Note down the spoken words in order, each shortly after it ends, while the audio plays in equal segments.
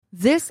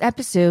This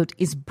episode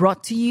is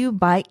brought to you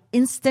by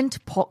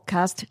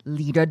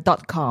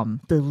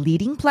InstantPodcastLeader.com, the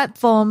leading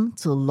platform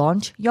to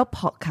launch your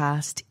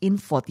podcast in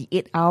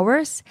 48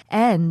 hours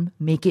and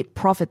make it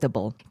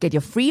profitable. Get your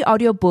free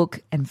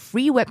audiobook and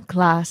free web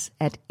class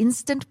at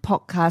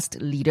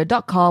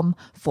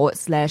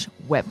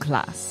InstantPodcastLeader.com/web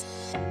class.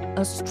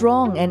 A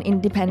strong and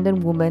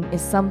independent woman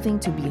is something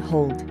to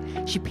behold.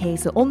 She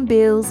pays her own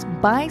bills,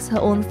 buys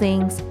her own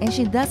things, and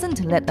she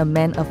doesn't let a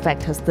man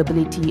affect her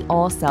stability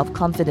or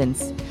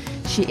self-confidence.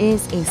 She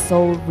is a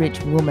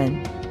soul-rich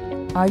woman.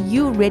 Are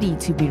you ready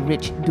to be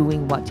rich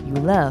doing what you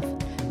love?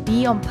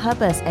 Be on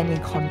purpose and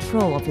in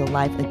control of your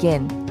life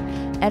again.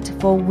 At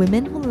For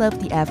Women Who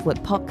Love the F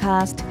Word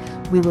podcast,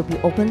 we will be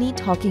openly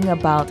talking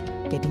about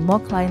getting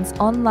more clients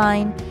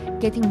online,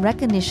 getting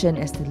recognition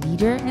as the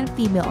leader and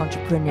female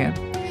entrepreneur,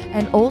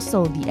 and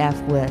also the F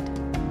word,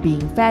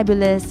 being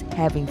fabulous,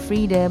 having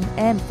freedom,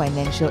 and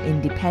financial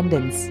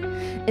independence.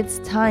 It's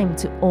time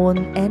to own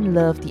and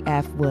love the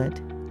F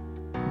word.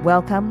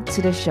 Welcome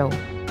to the show.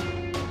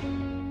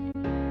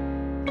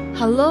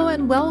 Hello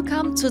and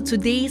welcome to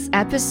today's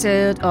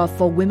episode of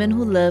For Women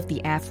Who Love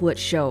the F Word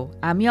show.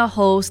 I'm your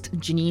host,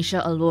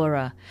 Janisha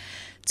Alora.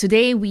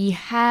 Today we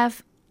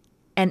have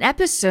an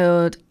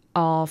episode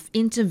of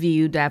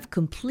interview that I've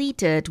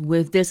completed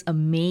with this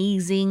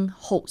amazing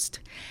host,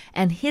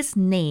 and his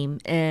name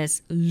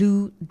is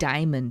Lou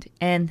Diamond,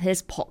 and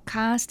his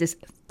podcast is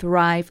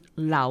Thrive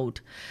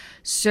Loud.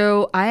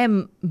 So I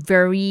am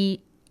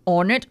very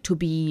honored to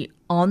be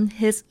on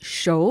his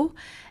show,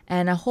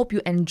 and I hope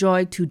you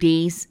enjoy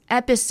today's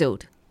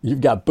episode. You've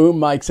got boom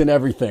mics and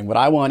everything, but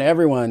I want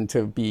everyone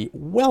to be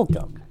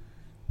welcome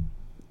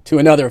to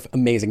another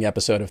amazing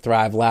episode of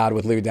Thrive Loud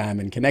with Lou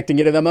Diamond, connecting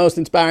you to the most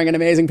inspiring and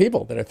amazing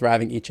people that are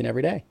thriving each and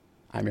every day.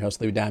 I'm your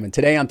host, Lou Diamond.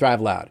 Today on Thrive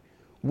Loud,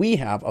 we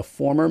have a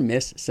former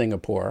Miss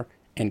Singapore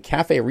and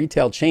cafe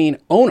retail chain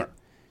owner.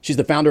 She's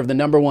the founder of the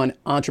 #1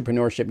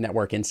 entrepreneurship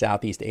network in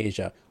Southeast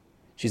Asia.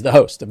 She's the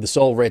host of the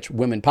Soul Rich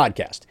Women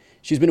podcast.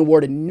 She's been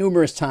awarded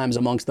numerous times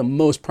amongst the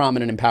most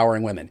prominent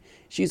empowering women.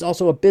 She's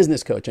also a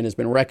business coach and has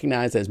been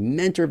recognized as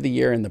Mentor of the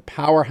Year in the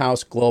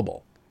Powerhouse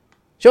Global.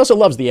 She also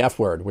loves the F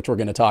word, which we're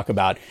going to talk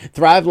about.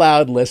 Thrive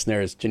Loud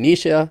listeners,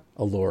 Janisha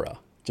Alora.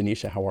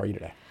 Janisha, how are you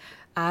today?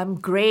 I'm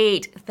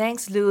great.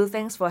 Thanks, Lou.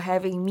 Thanks for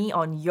having me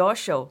on your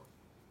show.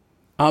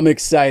 I'm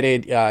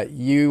excited.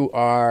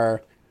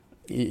 You're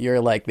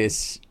like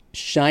this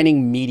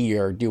shining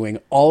meteor doing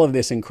all of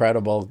this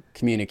incredible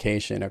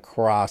communication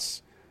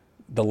across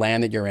the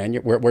land that you're in.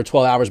 We're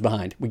 12 hours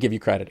behind. We give you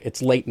credit.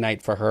 It's late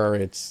night for her.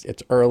 It's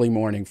early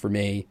morning for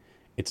me.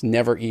 It's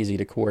never easy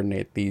to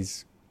coordinate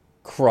these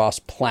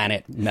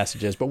cross-planet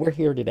messages, but we're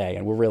here today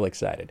and we're real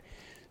excited.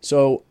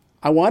 So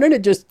I wanted to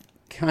just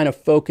kind of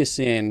focus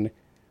in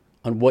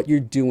on what you're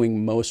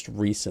doing most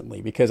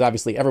recently, because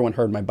obviously everyone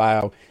heard my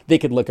bio. They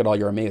could look at all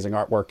your amazing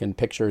artwork and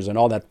pictures and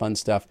all that fun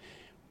stuff.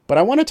 But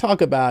I want to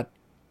talk about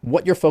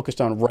what you're focused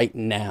on right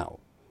now,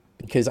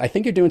 because I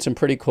think you're doing some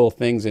pretty cool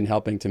things in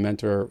helping to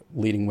mentor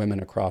leading women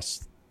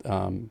across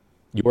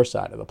your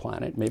side of the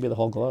planet, maybe the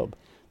whole globe.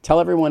 Tell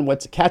everyone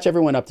catch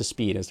everyone up to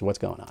speed as to what's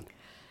going on.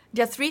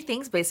 There are three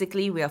things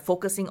basically we are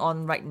focusing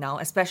on right now,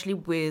 especially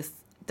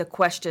with the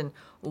question,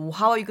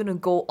 how are you going to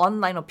go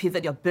online or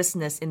pivot your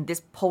business in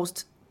this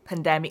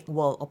post-pandemic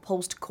world or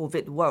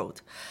post-COVID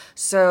world?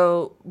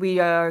 So we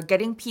are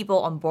getting people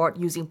on board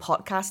using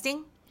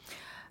podcasting.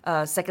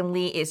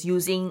 Secondly, is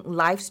using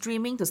live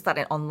streaming to start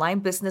an online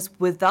business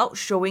without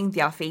showing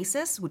their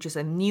faces, which is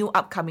a new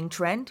upcoming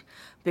trend,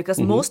 because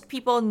most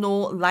people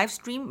know live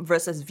stream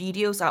versus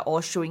videos are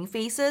all showing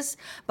faces.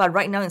 But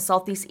right now in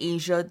Southeast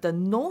Asia, the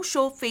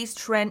no-show face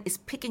trend is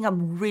picking up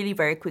really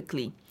very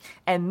quickly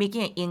and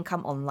making an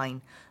income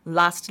online.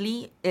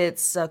 Lastly,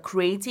 it's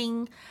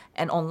creating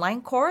an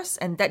online course,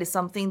 and that is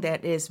something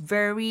that is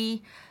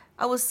very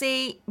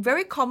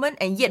common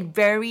and yet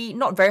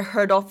not very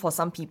heard of for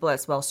some people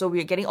as well. So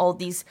we're getting all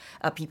these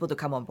people to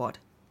come on board.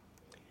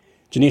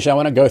 Janisha, I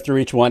want to go through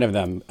each one of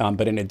them,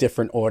 but in a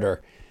different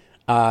order.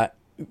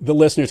 The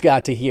listeners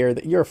got to hear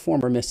that you're a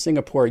former Miss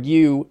Singapore.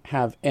 You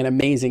have an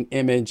amazing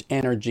image,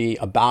 energy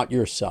about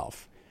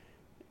yourself.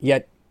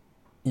 Yet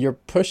you're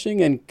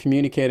pushing and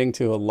communicating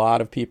to a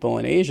lot of people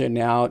in Asia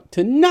now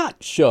to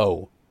not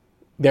show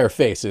their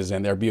faces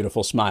and their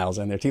beautiful smiles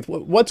and their teeth.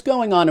 What's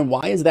going on, and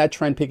why is that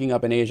trend picking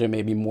up in Asia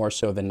maybe more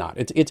so than not?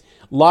 It's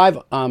live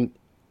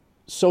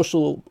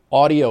social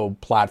audio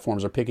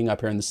platforms are picking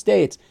up here in the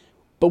States,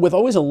 but with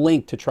always a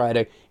link to try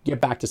to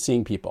get back to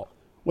seeing people.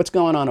 What's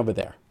going on over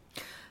there?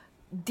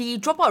 The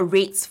dropout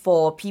rates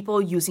for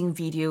people using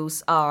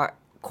videos are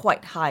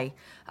quite high.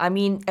 I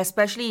mean,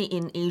 especially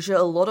in Asia,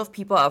 a lot of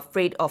people are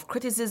afraid of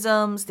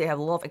criticisms. They have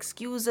a lot of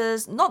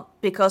excuses,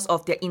 not because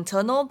of their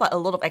internal, but a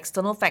lot of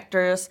external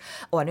factors.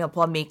 Oh, I need to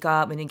put on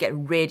makeup and then get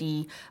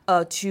ready.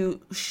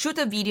 To shoot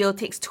a video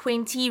takes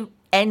 20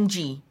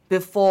 NG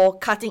before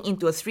cutting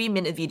into a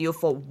 3-minute video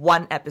for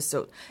one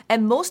episode.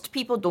 And most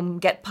people don't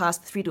get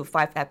past 3 to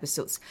 5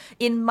 episodes.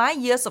 In my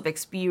years of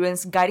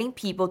experience guiding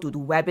people to do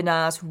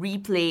webinars,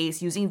 replays,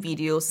 using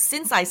videos,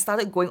 since I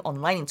started going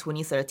online in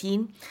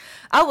 2013,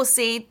 I would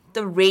say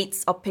the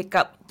rates of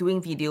pickup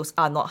doing videos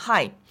are not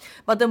high.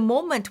 But the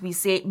moment we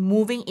say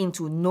moving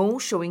into no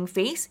showing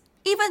face,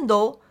 even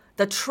though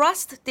the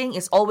trust thing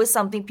is always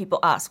something people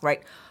ask,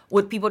 right?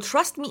 Would people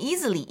trust me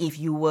easily if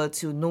you were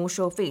to no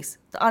show face?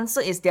 The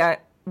answer is there are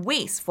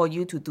ways for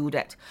you to do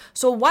that.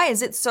 So why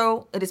is it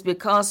so? It is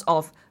because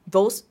of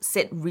those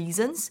said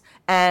reasons.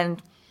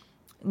 And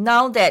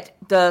now that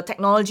the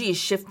technology is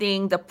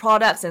shifting, the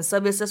products and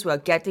services we are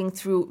getting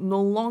through no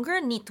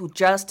longer need to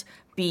just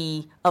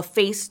be a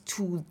face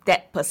to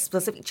that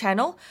specific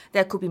channel.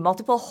 There could be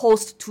multiple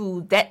hosts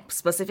to that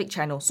specific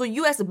channel. So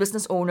you as a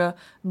business owner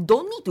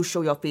don't need to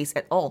show your face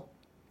at all.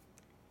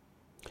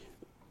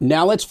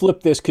 Now let's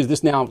flip this, because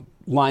this now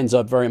lines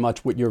up very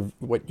much what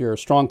your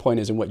strong point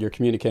is and what you're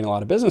communicating a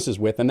lot of businesses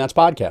with, and that's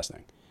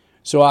podcasting.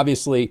 So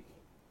obviously,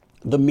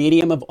 the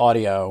medium of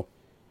audio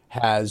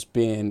has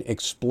been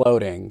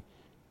exploding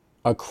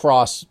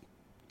across,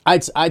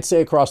 I'd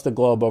say across the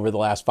globe over the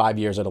last 5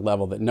 years at a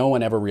level that no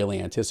one ever really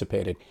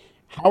anticipated.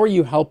 How are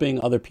you helping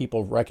other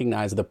people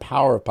recognize the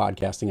power of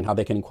podcasting and how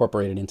they can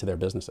incorporate it into their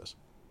businesses?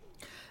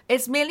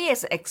 It's mainly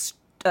as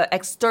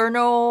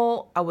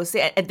external, I would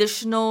say, an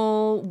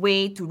additional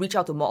way to reach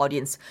out to more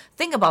audience.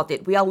 Think about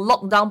it. We are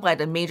locked down by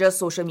the major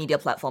social media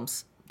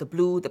platforms. The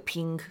blue, the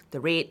pink, the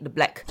red, the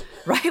black,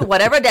 right?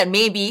 Whatever that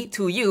may be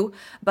to you.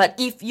 But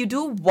if you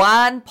do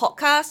one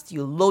podcast,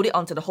 you load it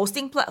onto the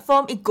hosting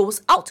platform, it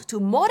goes out to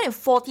more than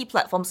 40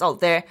 platforms out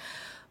there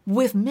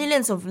with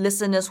millions of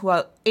listeners who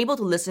are able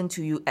to listen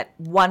to you at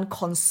one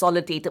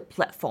consolidated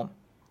platform.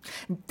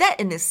 That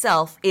in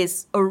itself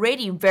is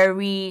already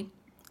very,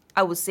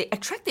 I would say,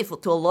 attractive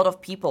to a lot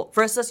of people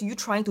versus you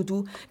trying to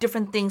do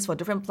different things for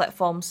different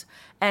platforms,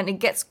 and it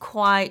gets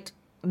quite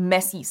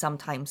messy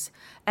sometimes.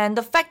 And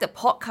the fact that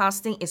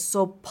podcasting is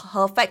so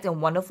perfect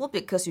and wonderful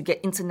because you get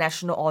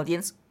international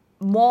audience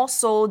more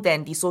so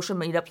than the social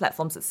media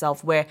platforms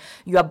itself, where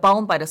you are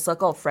bound by the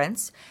circle of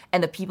friends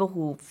and the people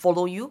who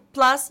follow you.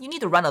 Plus, you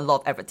need to run a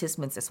lot of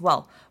advertisements as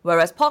well.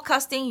 Whereas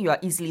podcasting, you are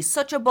easily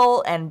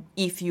searchable, and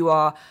if you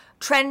are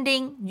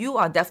trending, you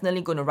are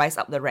definitely going to rise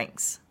up the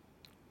ranks.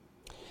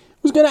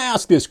 I was going to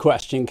ask this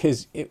question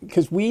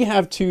because we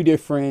have two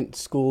different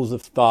schools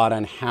of thought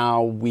on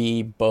how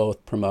we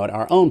both promote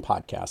our own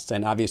podcasts.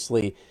 And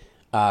obviously,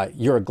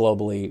 you're a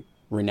globally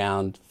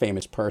renowned,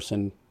 famous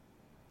person.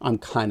 I'm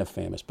kind of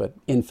famous, but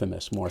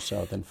infamous more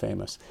so than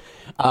famous.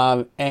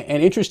 And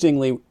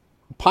interestingly,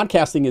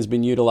 podcasting has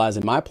been utilized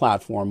in my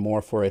platform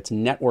more for its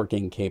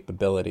networking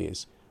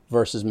capabilities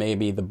versus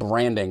maybe the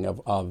branding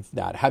of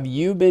that. Have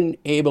you been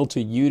able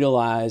to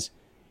utilize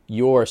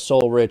your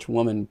Soul Rich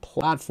Woman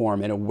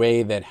platform in a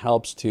way that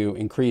helps to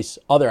increase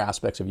other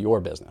aspects of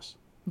your business?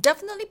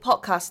 Definitely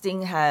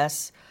podcasting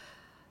has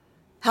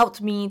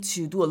helped me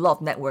to do a lot of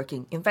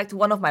networking. In fact,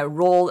 one of my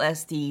role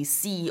as the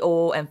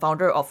CEO and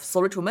founder of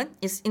Soul Rich Woman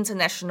is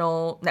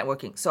international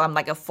networking. So I'm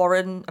like a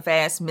foreign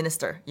affairs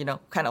minister,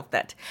 kind of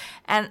that.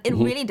 And it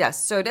really does.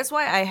 So that's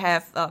why I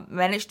have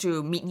managed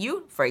to meet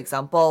you, for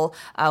example.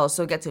 I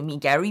also get to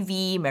meet Gary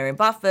Vee, Marion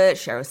Buffett,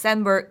 Sheryl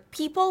Sandberg,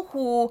 people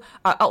who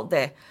are out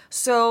there.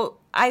 So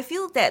I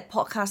feel that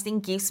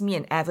podcasting gives me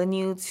an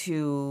avenue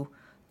to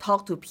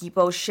talk to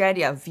people, share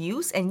their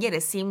views, and yet at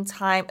the same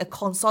time, a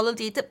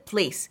consolidated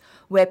place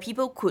where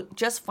people could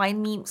just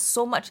find me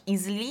so much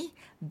easily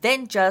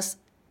than just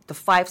the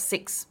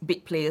 5-6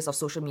 big players of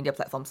social media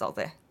platforms out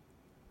there.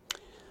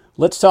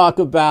 Let's talk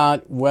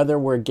about whether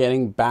we're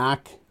getting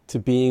back to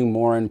being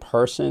more in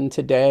person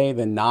today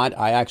than not.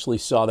 I actually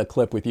saw the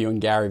clip with you and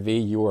Gary Vee.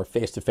 You were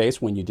face to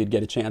face when you did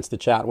get a chance to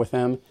chat with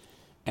him,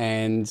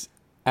 and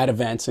at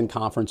events and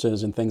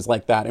conferences and things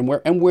like that. And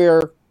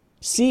we're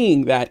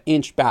seeing that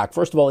inch back.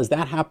 First of all, is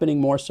that happening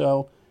more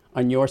so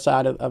on your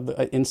side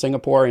in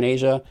Singapore and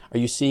Asia? Are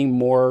you seeing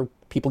more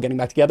people getting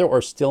back together,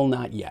 or still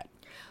not yet?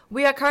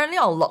 We are currently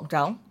on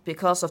lockdown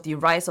because of the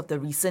rise of the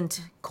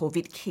recent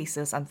COVID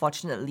cases,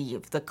 unfortunately,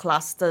 the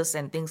clusters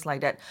and things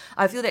like that.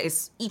 I feel that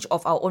it's each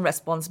of our own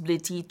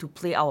responsibility to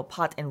play our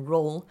part and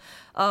role.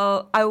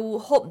 I will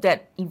hope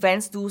that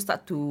events do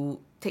start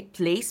to take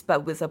place,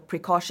 but with the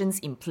precautions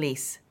in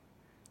place.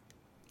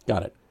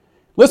 Got it.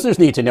 Listeners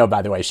need to know,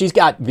 by the way, she's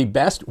got the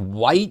best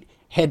white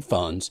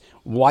headphones,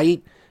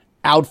 white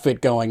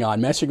outfit going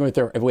on, messing with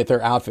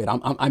her outfit.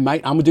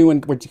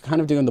 We're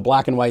kind of doing the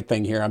black and white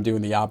thing here. I'm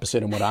doing the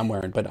opposite in what I'm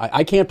wearing, but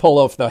I can't pull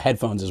off the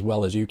headphones as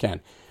well as you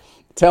can.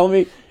 Tell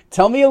me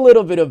a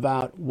little bit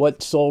about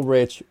what Soul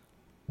Rich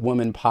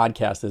Woman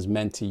podcast has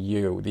meant to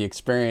you, the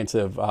experience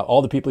of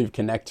all the people you've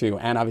connected to,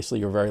 and obviously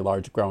your very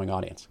large growing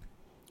audience.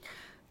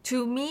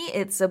 To me,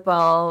 it's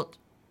about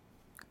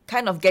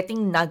kind of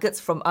getting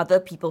nuggets from other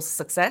people's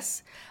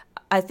success.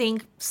 I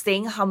think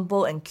staying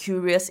humble and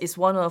curious is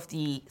one of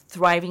the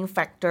thriving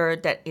factor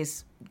that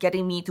is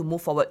getting me to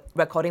move forward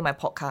recording my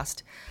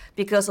podcast.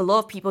 Because a lot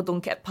of people don't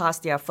get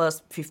past their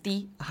first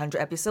 50, 100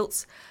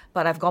 episodes.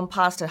 But I've gone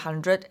past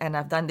 100 and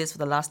I've done this for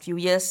the last few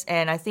years.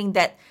 And I think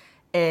that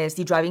is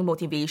the driving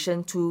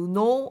motivation to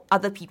know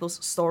other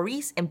people's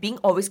stories and being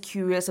always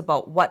curious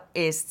about what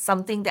is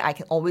something that I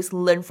can always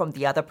learn from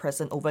the other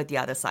person over the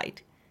other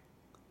side.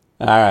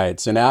 All right,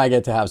 so now I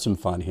get to have some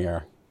fun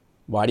here.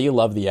 Why do you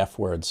love the F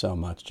word so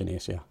much,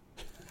 Janicia?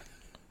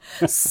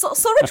 So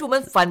rich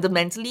woman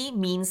fundamentally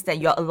means that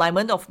your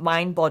alignment of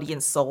mind, body,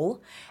 and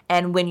soul.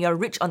 And when you're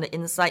rich on the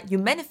inside, you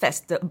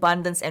manifest the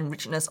abundance and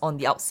richness on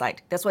the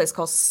outside. That's why it's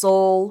called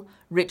soul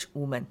rich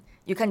woman.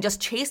 You can't just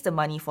chase the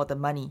money for the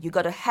money. You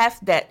got to have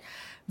that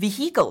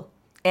vehicle,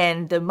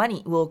 and the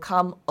money will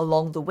come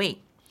along the way.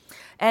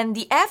 And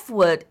the F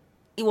word,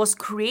 it was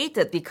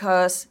created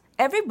because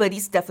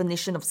everybody's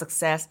definition of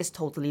success is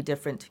totally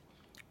different.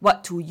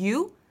 What to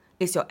you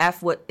is your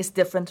F word is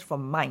different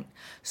from mine.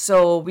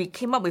 So we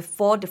came up with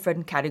 4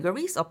 different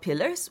categories or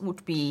pillars,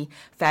 would be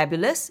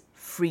fabulous,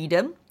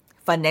 freedom,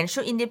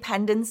 financial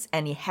independence,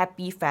 and a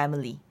happy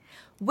family.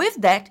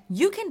 With that,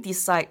 you can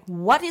decide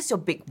what is your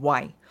big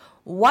why.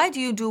 Why do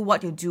you do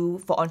what you do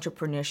for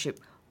entrepreneurship?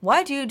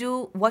 Why do you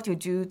do what you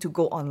do to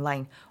go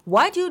online?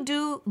 Why do you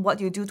do what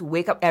you do to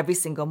wake up every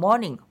single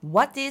morning?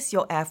 What is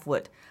your F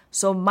word?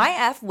 So my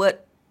F word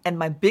and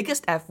my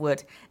biggest F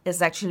word is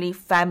actually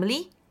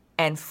family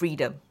and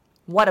freedom.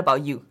 What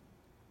about you?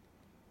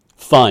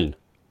 Fun.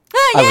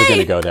 Ah, I was yay! going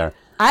to go there.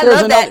 I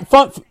There's love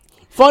that.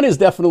 Fun is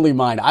definitely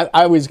mine.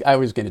 I was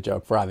going to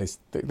joke for obvious.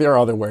 There are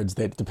other words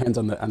that depends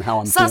on how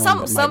I'm feeling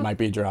that might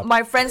be dropped.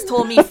 My friends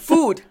told me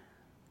food.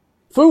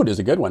 Food is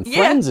a good one. Yeah.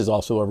 Friends is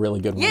also a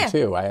really good one Yeah.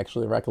 too. I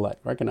actually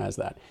recognize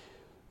that.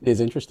 It is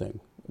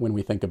interesting when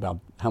we think about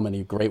how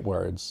many great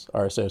words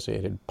are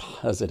associated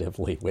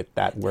positively with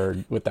that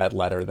word, with that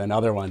letter, than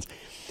other ones.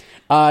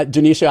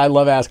 Janicia, I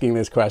love asking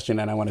this question,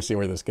 and I want to see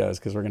where this goes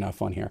because we're going to have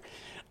fun here.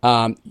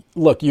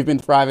 Look, you've been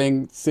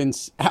thriving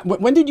since.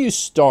 When did you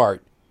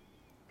start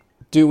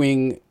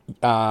doing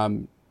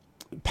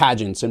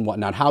pageants and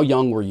whatnot? How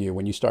young were you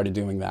when you started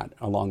doing that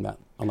along that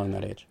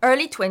age?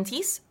 Early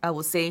 20s, I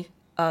would say.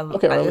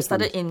 Okay, I early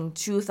started 20s. in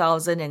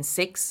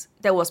 2006.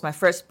 That was my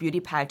first beauty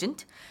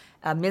pageant,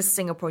 Miss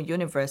Singapore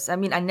Universe. I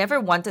mean, I never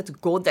wanted to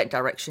go that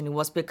direction. It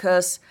was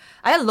because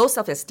I had low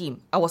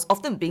self-esteem. I was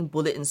often being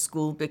bullied in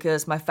school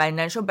because my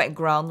financial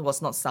background was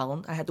not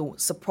sound. I had to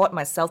support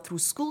myself through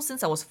school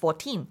since I was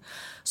 14.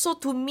 So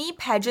to me,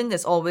 pageant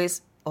is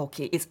always,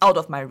 okay, it's out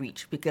of my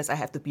reach because I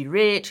have to be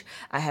rich.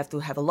 I have to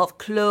have a lot of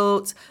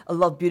clothes, a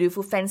lot of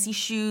beautiful fancy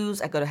shoes.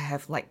 I got to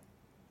have like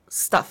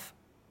stuff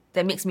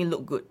that makes me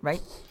look good,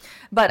 right?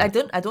 But I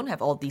don't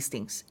have all these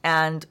things.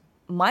 And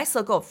my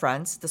circle of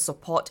friends, the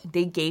support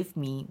they gave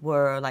me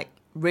were like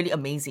really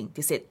amazing.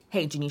 They said,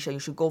 hey, Janicia, you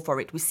should go for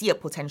it. We see a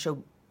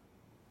potential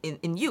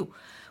in you,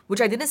 which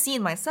I didn't see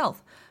in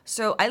myself.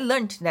 So I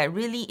learned that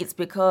really it's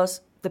because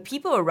the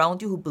people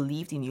around you who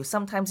believed in you,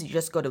 sometimes you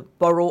just got to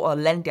borrow or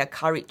lend their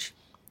courage.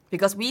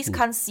 Because we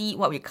can't see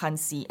what we can't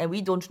see, and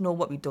we don't know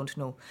what we don't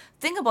know.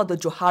 Think about the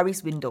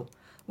Johari's window.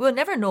 We'll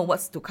never know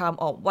what's to come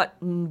or what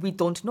we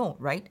don't know,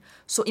 right?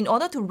 So in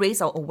order to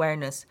raise our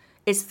awareness,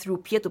 it's through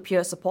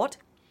peer-to-peer support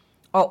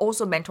or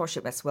also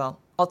mentorship as well,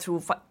 or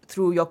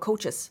through your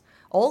coaches.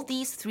 All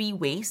these 3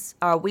 ways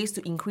are ways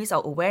to increase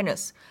our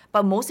awareness.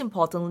 But most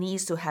importantly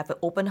is to have an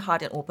open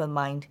heart and open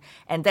mind.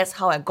 And that's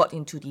how I got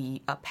into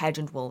the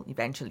pageant world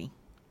eventually.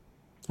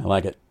 I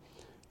like it.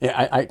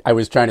 Yeah, I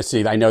was trying to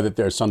see. I know that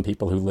there's some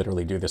people who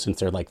literally do this since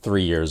they're like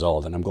 3 years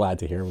old, and I'm glad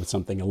to hear it was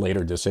something, a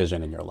later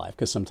decision in your life,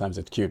 because sometimes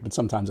it's cute, but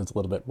sometimes it's a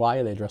little bit, why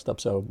are they dressed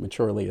up so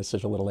maturely at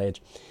such a little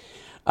age?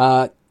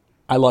 I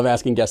love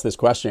asking guests this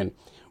question.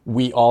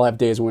 We all have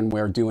days when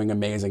we're doing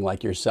amazing,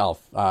 like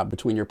yourself,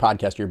 between your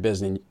podcast, your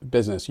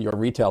business, your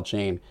retail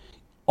chain,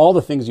 all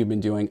the things you've been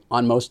doing.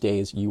 On most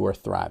days, you are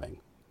thriving.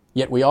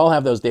 Yet we all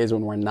have those days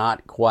when we're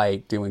not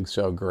quite doing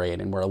so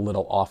great and we're a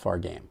little off our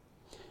game.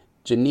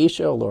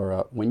 Janicia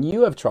Allura, when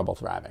you have trouble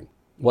thriving,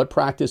 what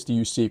practice do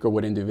you seek or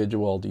what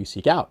individual do you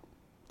seek out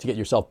to get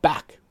yourself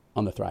back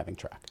on the thriving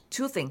track?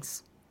 2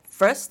 things.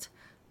 First,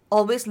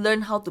 always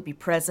learn how to be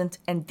present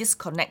and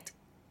disconnect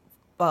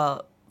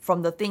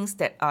from the things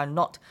that are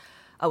not,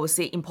 I would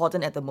say,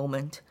 important at the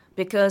moment.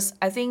 Because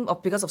I think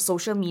because of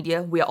social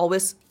media, we are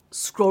always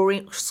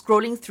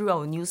scrolling through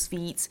our news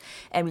feeds,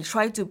 and we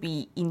try to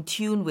be in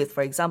tune with,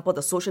 for example,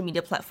 the social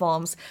media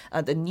platforms,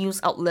 the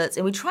news outlets,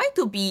 and we try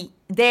to be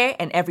there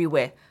and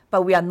everywhere,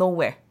 but we are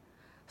nowhere.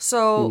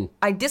 So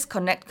I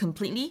disconnect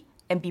completely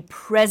and be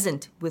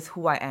present with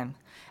who I am.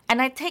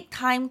 And I take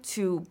time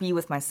to be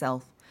with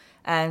myself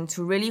and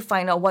to really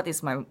find out what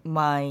is my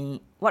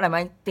what am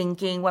I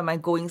thinking, what am I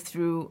going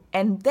through,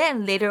 and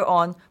then later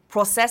on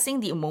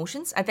processing the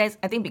emotions. I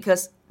think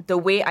because the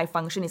way I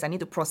function is I need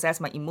to process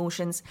my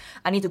emotions,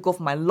 I need to go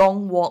for my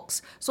long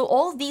walks. So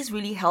all these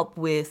really help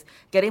with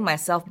getting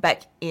myself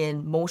back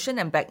in motion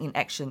and back in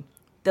action.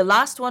 The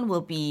last one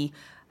will be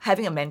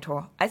having a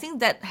mentor. I think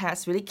that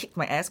has really kicked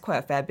my ass quite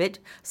a fair bit.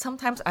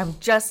 Sometimes I'm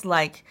just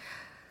like,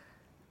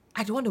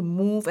 I don't want to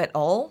move at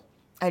all.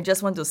 I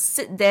just want to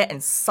sit there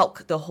and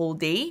sulk the whole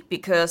day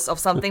because of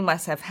something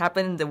must have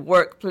happened in the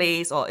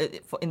workplace or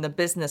in the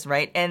business,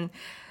 right? And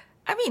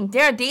I mean,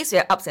 there are days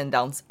where ups and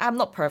downs. I'm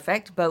not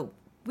perfect, but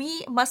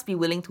we must be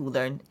willing to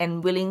learn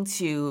and willing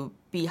to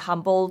be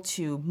humble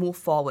to move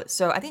forward.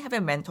 So I think having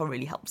a mentor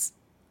really helps.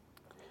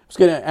 I was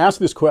going to ask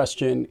this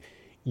question.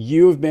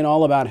 You've been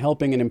all about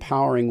helping and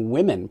empowering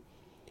women.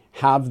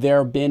 Have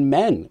there been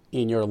men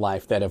in your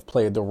life that have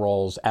played the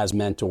roles as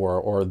mentor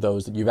or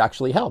those that you've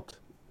actually helped?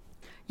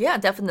 Yeah,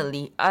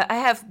 definitely. I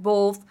have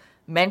both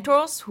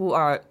mentors who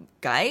are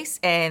guys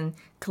and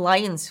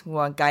clients who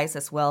are guys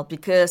as well,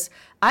 because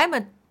I'm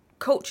a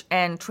coach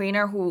and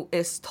trainer who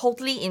is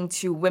totally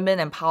into women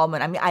empowerment.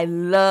 I mean, I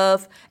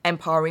love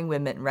empowering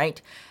women, right?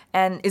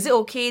 And is it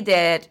okay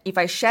that if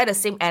I share the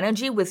same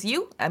energy with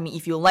you? I mean,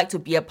 if you like to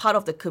be a part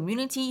of the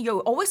community,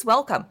 you're always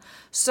welcome.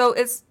 So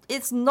it's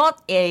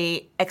not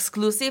a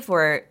exclusive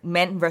for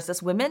men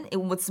versus women.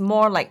 It was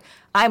more like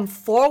I'm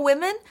for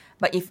women,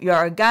 but if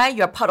you're a guy,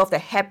 you're part of the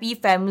happy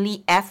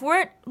family F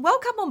word,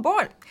 welcome on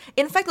board.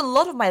 In fact, a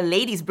lot of my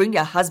ladies bring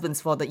their husbands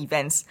for the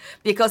events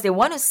because they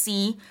want to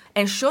see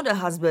and show their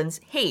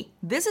husbands, hey,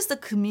 this is the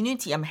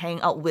community I'm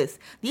hanging out with.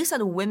 These are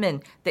the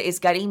women that is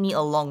guiding me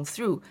along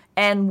through.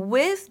 And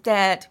with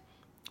that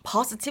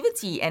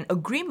positivity and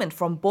agreement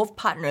from both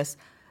partners,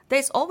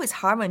 there's always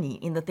harmony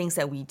in the things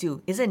that we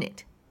do, isn't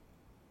it?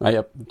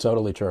 Yep,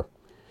 totally true.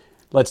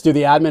 Let's do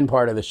the admin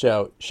part of the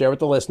show. Share with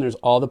the listeners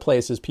all the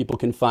places people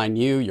can find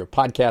you, your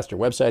podcast, your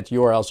websites,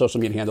 URLs,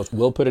 social media handles.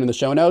 We'll put it in the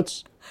show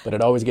notes, but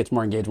it always gets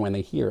more engagement when they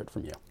hear it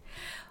from you.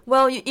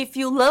 Well, if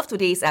you love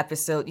today's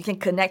episode, you can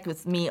connect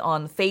with me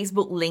on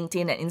Facebook,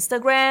 LinkedIn, and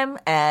Instagram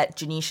at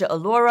Genecia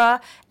Alluora,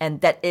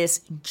 and that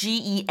is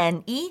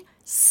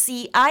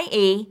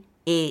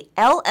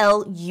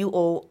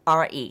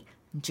GeneCiaAlluora.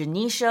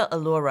 Genecia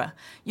Alluora.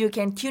 You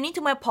can tune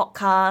into my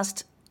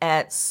podcast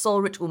at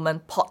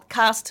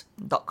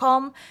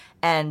soulrichwomanpodcast.com,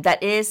 and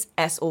that is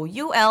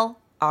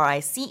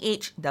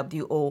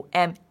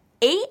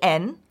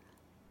SoulRichWoman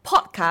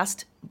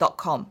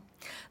podcast.com.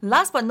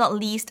 Last but not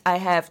least, I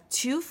have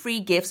 2 free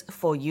gifts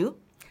for you.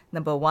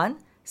 Number 1,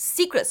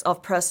 Secrets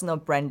of Personal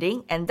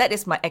Branding, and that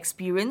is my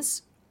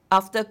experience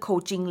after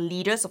coaching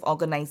leaders of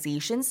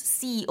organizations,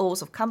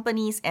 CEOs of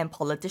companies, and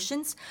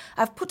politicians.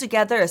 I've put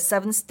together a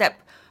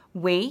 7-step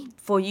way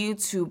for you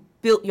to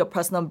build your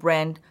personal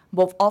brand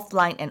both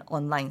offline and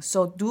online.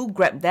 So do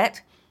grab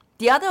that.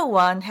 The other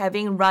one,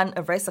 having run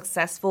a very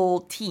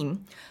successful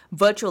team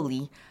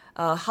virtually,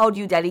 how do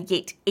you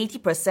delegate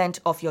 80%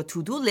 of your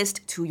to-do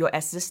list to your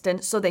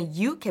assistant so that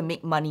you can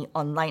make money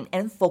online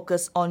and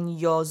focus on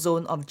your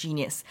zone of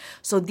genius?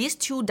 So these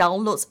 2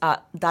 downloads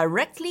are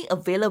directly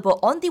available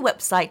on the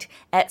website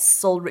at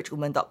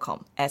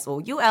soulrichwoman.com.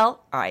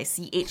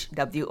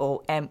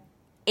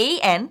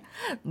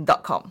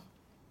 SoulRichWoman.com.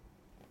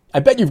 I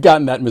bet you've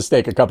gotten that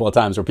mistake a couple of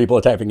times where people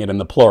are typing it in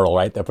the plural,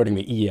 right? They're putting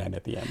the EN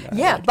at the end.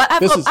 Yeah, but I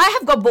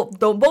have got both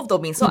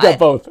domains, so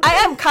both. I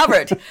am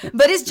covered.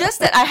 But it's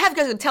just that I have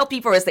got to tell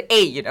people it's the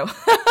A, you know.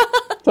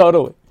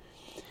 Totally.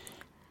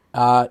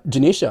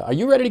 Genecia, are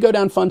you ready to go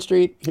down Fun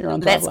Street here on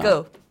Top Let's Line?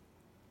 go.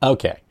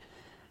 Okay.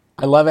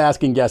 I love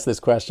asking guests this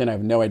question. I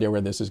have no idea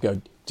where this is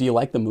going. Do you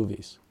like the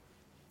movies?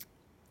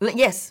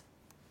 Yes.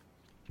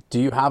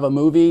 Do you have a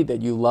movie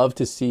that you love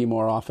to see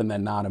more often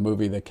than not, a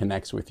movie that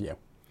connects with you?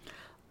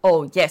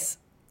 Oh, yes.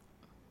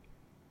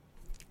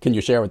 Can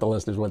you share with the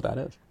listeners what that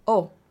is?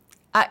 Oh,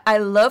 I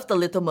love The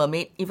Little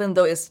Mermaid, even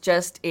though it's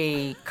just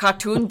a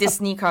cartoon,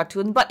 Disney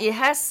cartoon, but it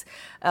has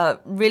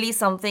really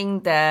something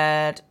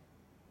that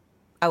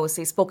I would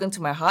say spoken to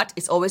my heart.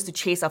 It's always to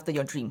chase after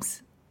your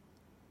dreams.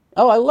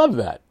 Oh, I love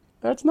that.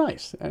 That's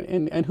nice.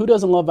 And who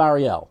doesn't love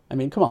Ariel? I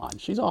mean, come on.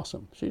 She's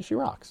awesome. She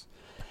rocks.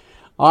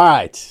 All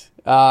right.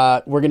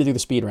 We're going to do the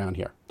speed round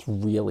here. It's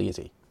real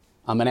easy.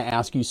 I'm going to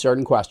ask you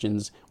certain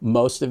questions.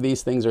 Most of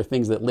these things are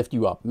things that lift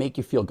you up, make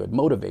you feel good,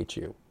 motivate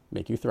you,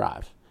 make you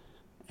thrive.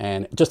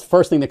 And just the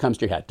first thing that comes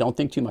to your head. Don't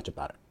think too much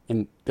about it.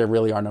 And there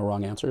really are no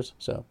wrong answers,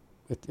 so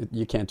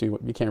you can't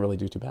really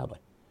do too badly.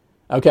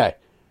 Okay.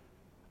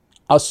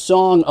 A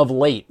song of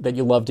late that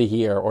you love to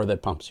hear or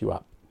that pumps you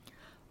up.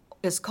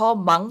 It's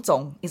called Mang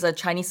Zong. It's a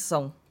Chinese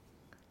song.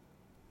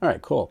 All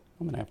right, cool.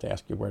 I'm going to have to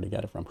ask you where to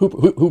get it from.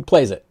 Who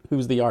plays it?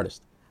 Who's the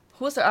artist?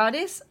 Who's the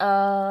artist?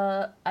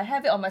 I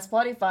have it on my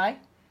Spotify.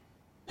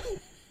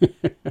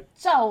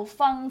 Zhao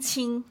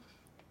Fangqing.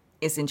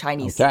 It's in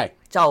Chinese. Okay.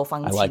 Zhao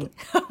Fangqing. I like it.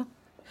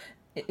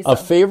 A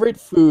favorite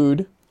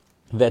food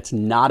that's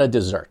not a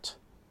dessert.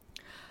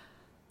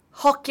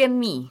 Hokkien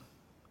mee.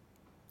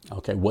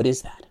 Okay, what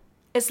is that?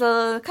 It's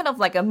a kind of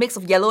like a mix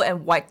of yellow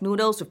and white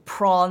noodles with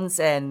prawns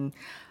and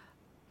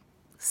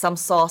some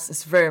sauce.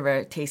 It's very,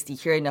 very tasty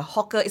here in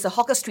it's a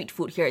hawker street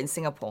food here in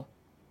Singapore.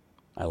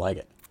 I like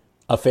it.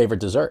 A favorite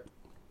dessert?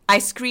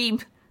 Ice cream.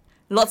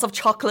 Lots of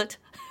chocolate.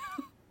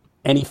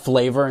 Any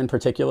flavor in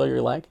particular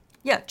you like?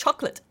 Yeah,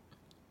 chocolate.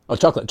 Oh,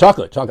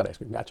 chocolate ice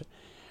cream. Gotcha.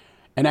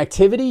 An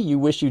activity you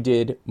wish you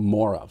did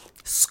more of?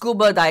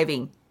 Scuba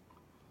diving.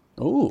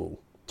 Ooh.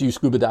 Do you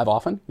scuba dive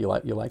often? You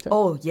like it?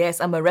 Oh,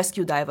 yes, I'm a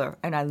rescue diver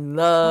and I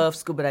love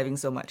scuba diving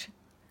so much.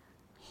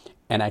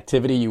 An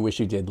activity you wish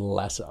you did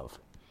less of?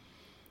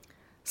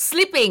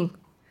 Sleeping,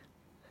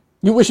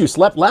 You wish you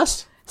slept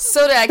less?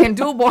 so that I can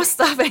do more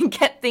stuff and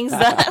get things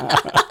done.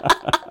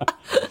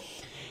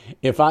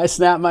 If I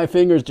snap my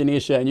fingers,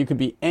 Janisha, and you could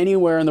be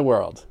anywhere in the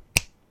world,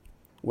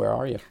 where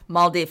are you?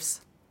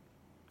 Maldives.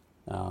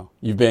 Oh,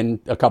 you've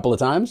been a couple of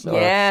times? Or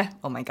Yeah.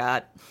 Oh my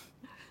God.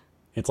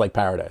 it's like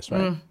paradise,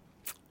 right?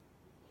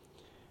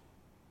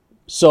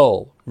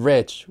 Soul,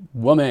 rich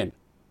woman,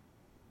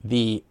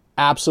 the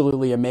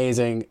absolutely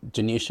amazing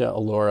Janisha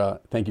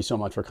Alora. Thank you so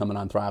much for coming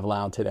on Thrive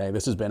Loud today.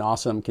 This has been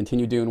awesome.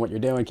 Continue doing what you're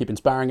doing. Keep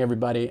inspiring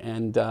everybody,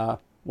 and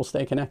we'll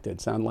stay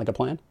connected. Sound like a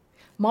plan?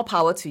 More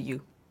power to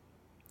you.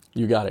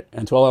 You got it.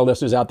 And to all our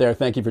listeners out there,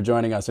 thank you for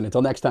joining us. And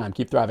until next time,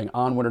 keep thriving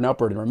onward and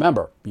upward. And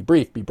remember, be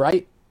brief, be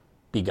bright,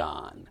 be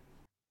gone.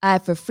 I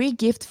have a free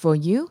gift for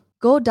you.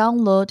 Go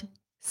download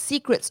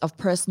Secrets of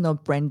Personal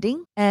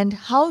Branding and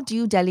How Do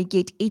You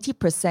Delegate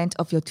 80%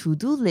 of your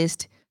to-do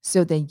list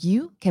so that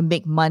you can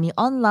make money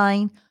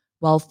online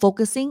while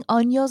focusing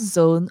on your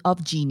zone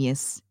of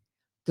genius.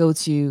 Go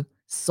to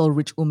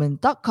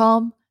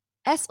soulrichwoman.com,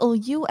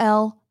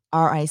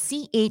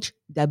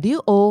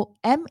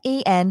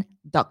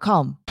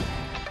 SOULRICHWOMAN.com.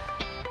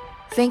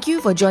 Thank you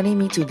for joining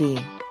me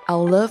today. I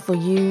would love for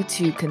you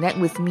to connect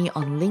with me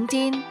on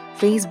LinkedIn,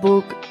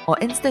 Facebook, or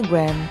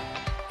Instagram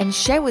and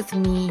share with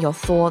me your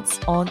thoughts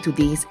on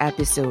today's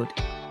episode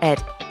at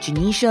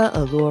Janisha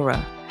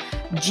Alora,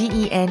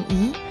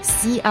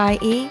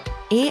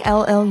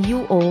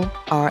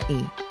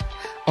 GENECIAALLUORA.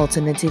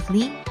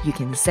 Alternatively, you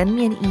can send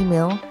me an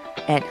email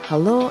at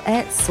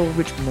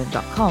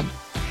hello@soulrichwoman.com,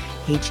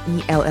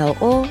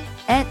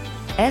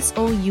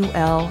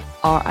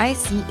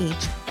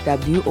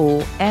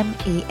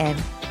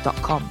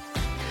 HELLO@SOULRICHWOMAN.com.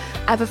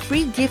 I have a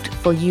free gift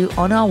for you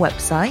on our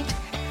website,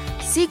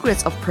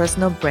 Secrets of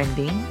Personal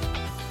Branding,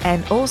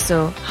 and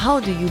also How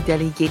Do You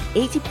Delegate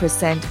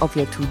 80% of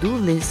your to-do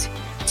list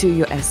to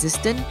your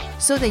assistant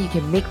so that you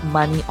can make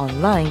money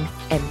online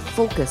and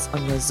focus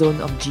on your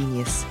zone of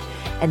genius.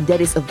 And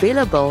that is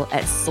available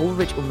at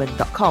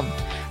soulrichwoman.com,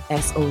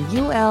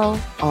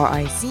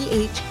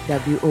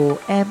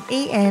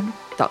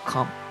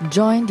 SOULRICHWOMAN.com.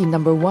 Join the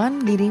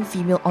 #1 leading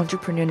female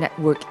entrepreneur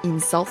network in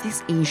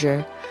Southeast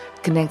Asia,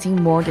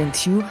 connecting more than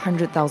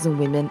 200,000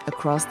 women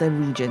across the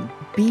region.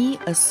 Be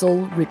a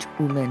soul-rich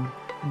woman.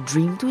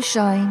 Dream to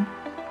shine.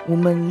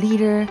 Woman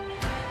leader.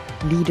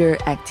 Leader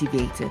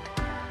activated.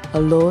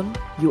 Alone,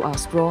 you are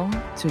strong.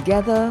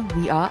 Together,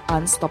 we are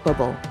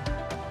unstoppable.